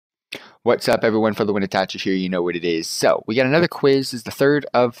What's up, everyone? FTWitachi here. You know what it is. So, we got another quiz. This is the third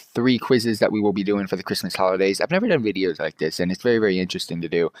of 3 quizzes that we will be doing for the Christmas holidays. I've never done videos like this, and it's very, very interesting to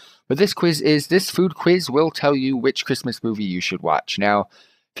do. But this food quiz will tell you which Christmas movie you should watch. Now,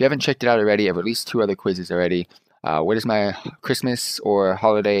 if you haven't checked it out already, I've released 2 other quizzes already. What is my Christmas or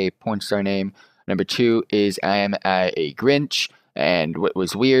holiday porn star name? Number 2 is I am a Grinch. And what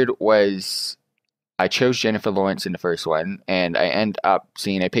was weird was I chose Jennifer Lawrence in the first one, and I end up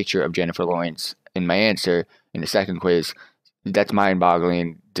seeing a picture of Jennifer Lawrence in my answer in the second quiz. That's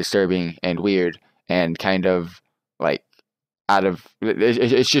mind-boggling, disturbing, and weird, and kind of like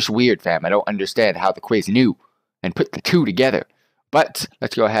it's just weird, fam. I don't understand how the quiz knew and put the 2 together. But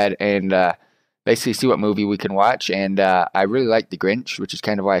let's go ahead and basically see what movie we can watch. And I really like The Grinch, which is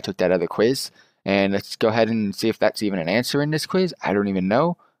kind of why I took that other quiz. And let's go ahead and see if that's even an answer in this quiz. I don't even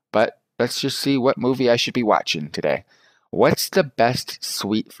know, but let's just see what movie I should be watching today. What's the best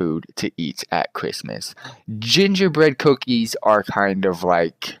sweet food to eat at Christmas? Gingerbread cookies are kind of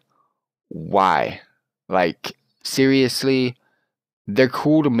like, why? Like, seriously, they're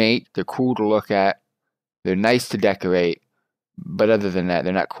cool to make, they're cool to look at, they're nice to decorate, but other than that,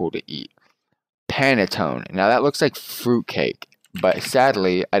 they're not cool to eat. Panettone. Now, that looks like fruitcake, but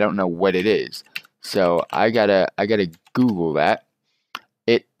sadly, I don't know what it is. So, I gotta Google that.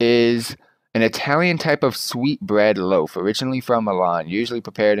 It is an Italian type of sweet bread loaf, originally from Milan, usually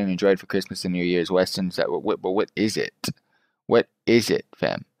prepared and enjoyed for Christmas and New Year's. Westerns that. But what is it? What is it,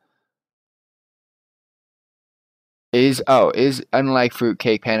 fam? Is unlike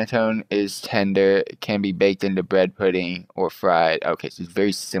fruitcake, panettone is tender, can be baked into bread pudding or fried. Okay, so it's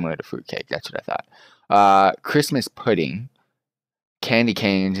very similar to fruitcake. That's what I thought. Christmas pudding, candy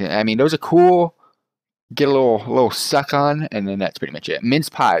canes. I mean, those are cool. Get a little suck on, and then that's pretty much it. Mince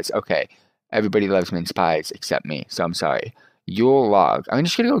pies. Okay, everybody loves mince pies except me, so I'm sorry. Yule log. I'm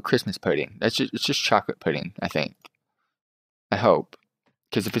just gonna go with Christmas pudding. It's just chocolate pudding, I think. I hope,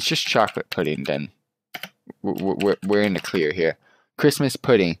 because if it's just chocolate pudding, then we're in the clear here. Christmas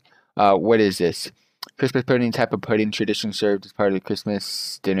pudding. What is this? Christmas pudding, type of pudding traditionally served as part of the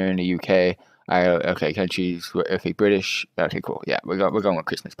Christmas dinner in the UK. Okay, countries. Okay, British. Okay, cool. Yeah, we're going with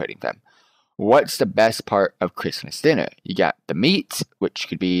Christmas pudding, fam. What's the best part of Christmas dinner? You got the meat, which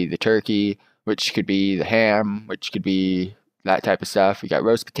could be the turkey, which could be the ham, which could be that type of stuff. You got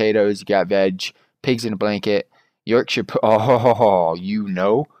roast potatoes, you got veg, pigs in a blanket, Yorkshire. Oh, you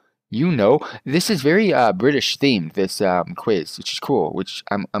know. This is very British themed. This quiz, which is cool. Which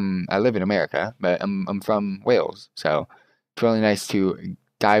I live in America, but I'm from Wales, so it's really nice to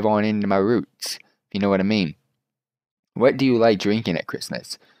dive on into my roots. If you know what I mean. What do you like drinking at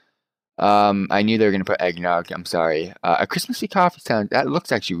Christmas? I knew they were gonna put eggnog. I'm sorry. A Christmassy coffee that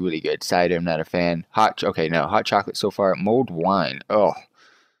looks actually really good. Cider, I'm not a fan. Hot chocolate so far. Mulled wine. Oh,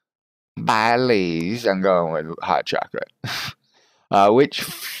 Bailey's. I'm going with hot chocolate. Which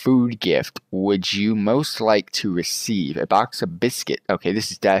food gift would you most like to receive? A box of biscuit. Okay,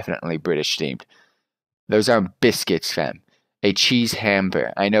 this is definitely British themed. Those aren't biscuits, fam. A cheese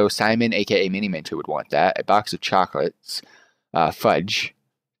hamburger. I know Simon, aka Mini Minter, would want that. A box of chocolates. Fudge.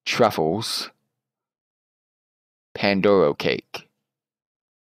 Truffles, Pandoro cake.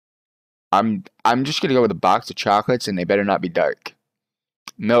 I'm just gonna go with a box of chocolates, and they better not be dark.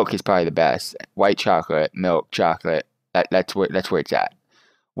 Milk is probably the best. White chocolate, milk, chocolate. That's where it's at.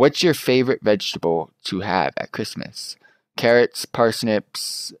 What's your favorite vegetable to have at Christmas? Carrots,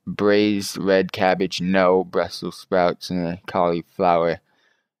 parsnips, braised red cabbage. No, Brussels sprouts and cauliflower.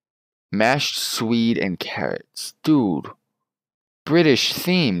 Mashed swede and carrots, dude. British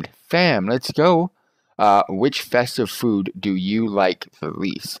themed, fam, let's go. Which festive food do you like the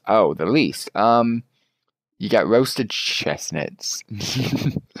least? Oh, the least. You got roasted chestnuts,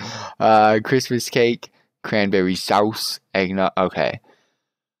 Christmas cake, cranberry sauce, eggnog. Okay,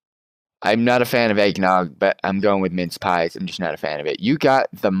 I'm not a fan of eggnog, but I'm going with mince pies. I'm just not a fan of it. You got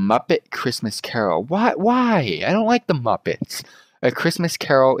the Muppet Christmas Carol. Why? I don't like the Muppets. A Christmas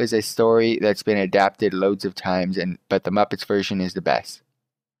Carol is a story that's been adapted loads of times, but the Muppets version is the best.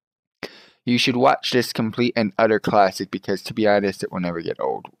 You should watch this complete and utter classic because, to be honest, it will never get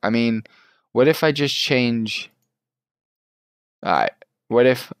old. I mean, what if I just change... Alright, what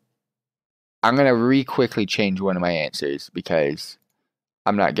if... I'm going to quickly change one of my answers because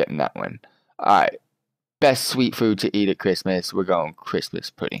I'm not getting that one. Alright, best sweet food to eat at Christmas. We're going Christmas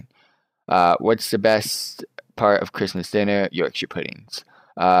pudding. What's the best part of Christmas dinner? Yorkshire puddings.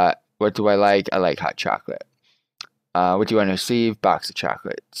 What do I like? I like hot chocolate. What do you want to receive? Box of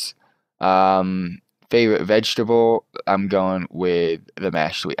chocolates. Favorite vegetable? I'm going with the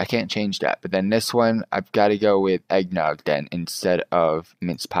mashed sweet. I can't change that. But then this one, I've got to go with eggnog then instead of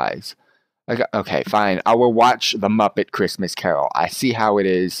mince pies. Okay, fine. I will watch The Muppet Christmas Carol. I see how it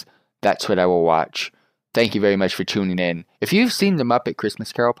is. That's what I will watch. Thank you very much for tuning in. If you've seen The Muppet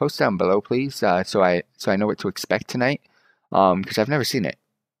Christmas Carol, post down below, please, so I know what to expect tonight. Because I've never seen it.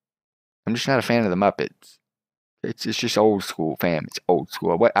 I'm just not a fan of the Muppets. It's just old school, fam. It's old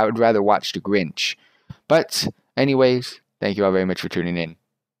school. I would rather watch The Grinch. But anyways, thank you all very much for tuning in.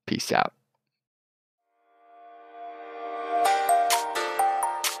 Peace out.